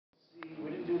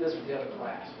this with the other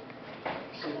class.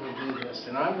 See if we do this.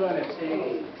 And I'm going to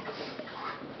take,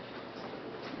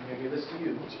 I'm going to give this to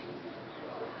you.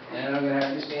 And I'm going to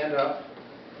have you stand up.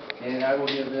 And I will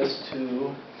give this to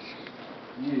you.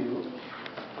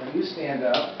 And you stand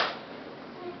up.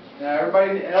 Now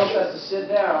everybody else has to sit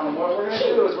down. And what we're going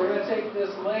to do is we're going to take this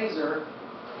laser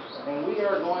and we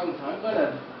are going, I'm going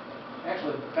to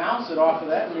actually bounce it off of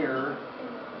that mirror.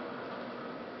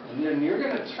 And then you're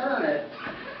going to turn it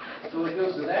so it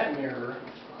goes to that mirror.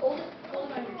 Hold it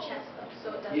on your chest though, so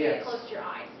it doesn't Yes. get close to your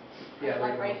eyes. Yeah,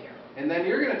 like right here. And then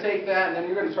you're going to take that and then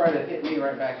you're going to try to hit me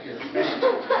right back here. Okay?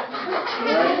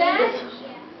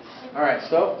 All right,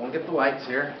 so we'll get the lights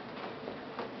here.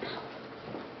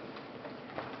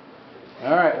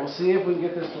 All right, we'll see if we can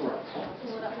get this to work.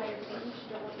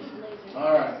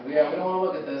 All right, yeah, we don't want to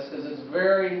look at this because it's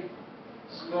very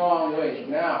strong weight.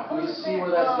 Now, can you see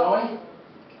where that's going?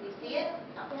 Can you see it?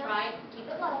 Try. Keep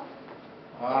it low.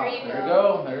 Ah, there you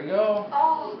go. There you go.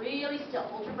 Oh, really still.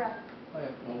 Hold your breath. I have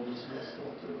to hold this real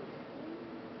still too.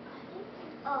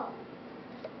 Oh.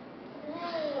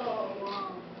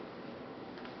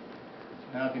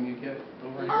 Now can you get it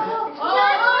over here? Oh, All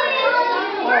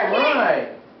right.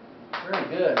 Very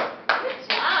good. good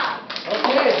job.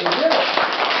 Okay, you did it.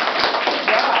 Good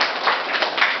job.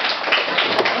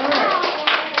 All right.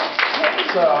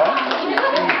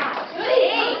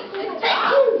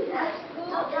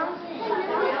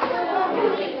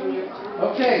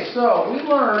 Okay, so we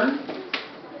learned,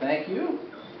 thank you,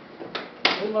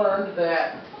 we learned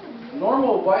that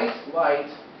normal white light,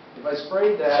 if I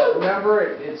sprayed that, remember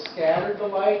it scattered the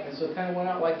light and so it kind of went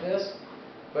out like this,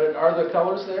 but are the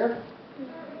colors there?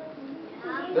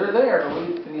 They're there.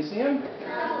 Can you see them?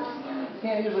 You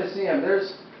can't usually see them.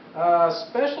 There's a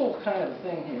special kind of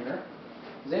thing here.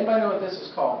 Does anybody know what this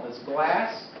is called? It's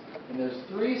glass, and there's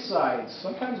 3 sides.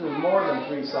 Sometimes there's more than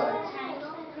 3 sides.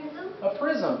 A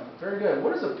prism. Very good.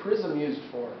 What is a prism used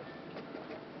for?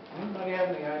 Anybody have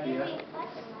any idea?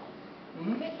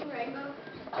 Making rainbow.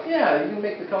 Yeah, you can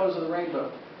make the colors of the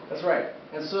rainbow. That's right.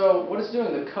 And so what it's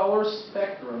doing, the color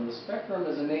spectrum. The spectrum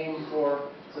is a name for,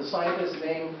 it's a scientist's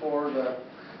name for the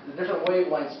different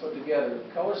wavelengths put together.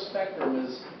 The color spectrum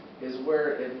is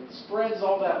where it spreads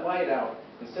all that light out.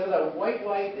 Instead of that white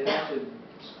light, it actually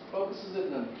focuses it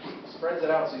and then spreads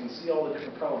it out so you can see all the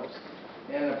different colors.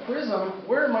 And a prism,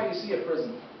 where might you see a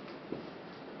prism?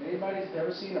 Anybody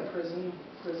ever seen a prism?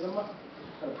 Prism?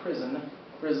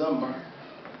 Prism.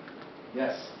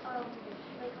 Yes.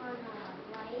 Like on a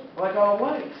light. Like on a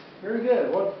light. Very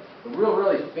good. What? A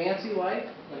really fancy light?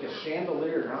 Like a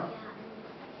chandelier, huh?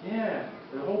 Yeah.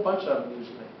 There's a whole bunch of them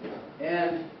usually.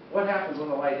 And what happens when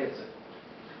the light hits it?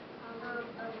 A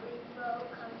rainbow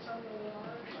comes on the wall.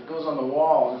 It goes on the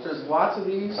wall. If there's lots of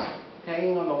these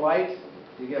hanging on the light,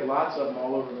 you get lots of them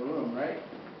all over the room, right?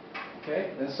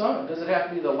 Okay. And some, does it have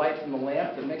to be the light from the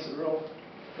lamp that makes it real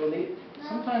neat?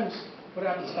 Sometimes, what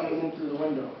happens coming in through the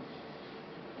window?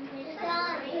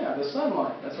 Yeah, the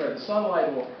sunlight. That's right. The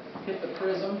sunlight will hit the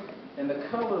prism, and the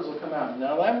colors will come out.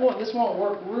 Now, this won't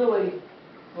work really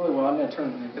well. I'm going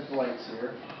to get the lights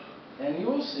here, and you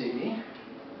will see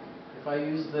if I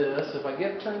use this. If I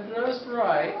get it turned just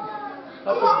right,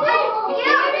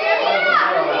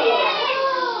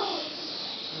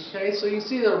 okay. So you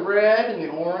see the red and the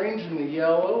orange and the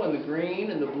yellow and the green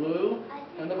and the blue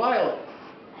and the violet,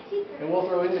 and we'll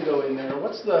throw indigo in there.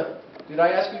 Did I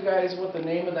ask you guys what the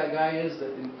name of that guy is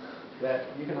that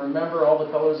you can remember all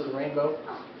the colors of the rainbow?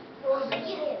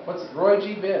 What's Roy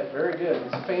G. Biv? Very good.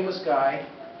 He's a famous guy.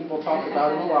 People talk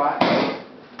about him a lot.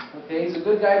 Okay, he's a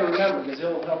good guy to remember because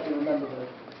he'll help you remember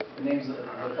the names of the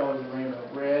colors of the rainbow.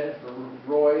 Red for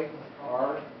Roy,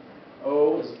 R.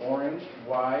 O is orange.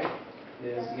 Y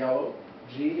is yellow.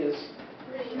 G is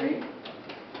green.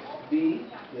 B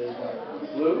is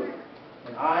blue.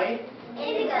 And I,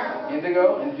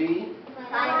 indigo, and V,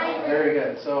 very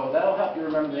good. So that'll help you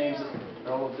remember the names of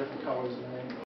all the different colors in the rainbow.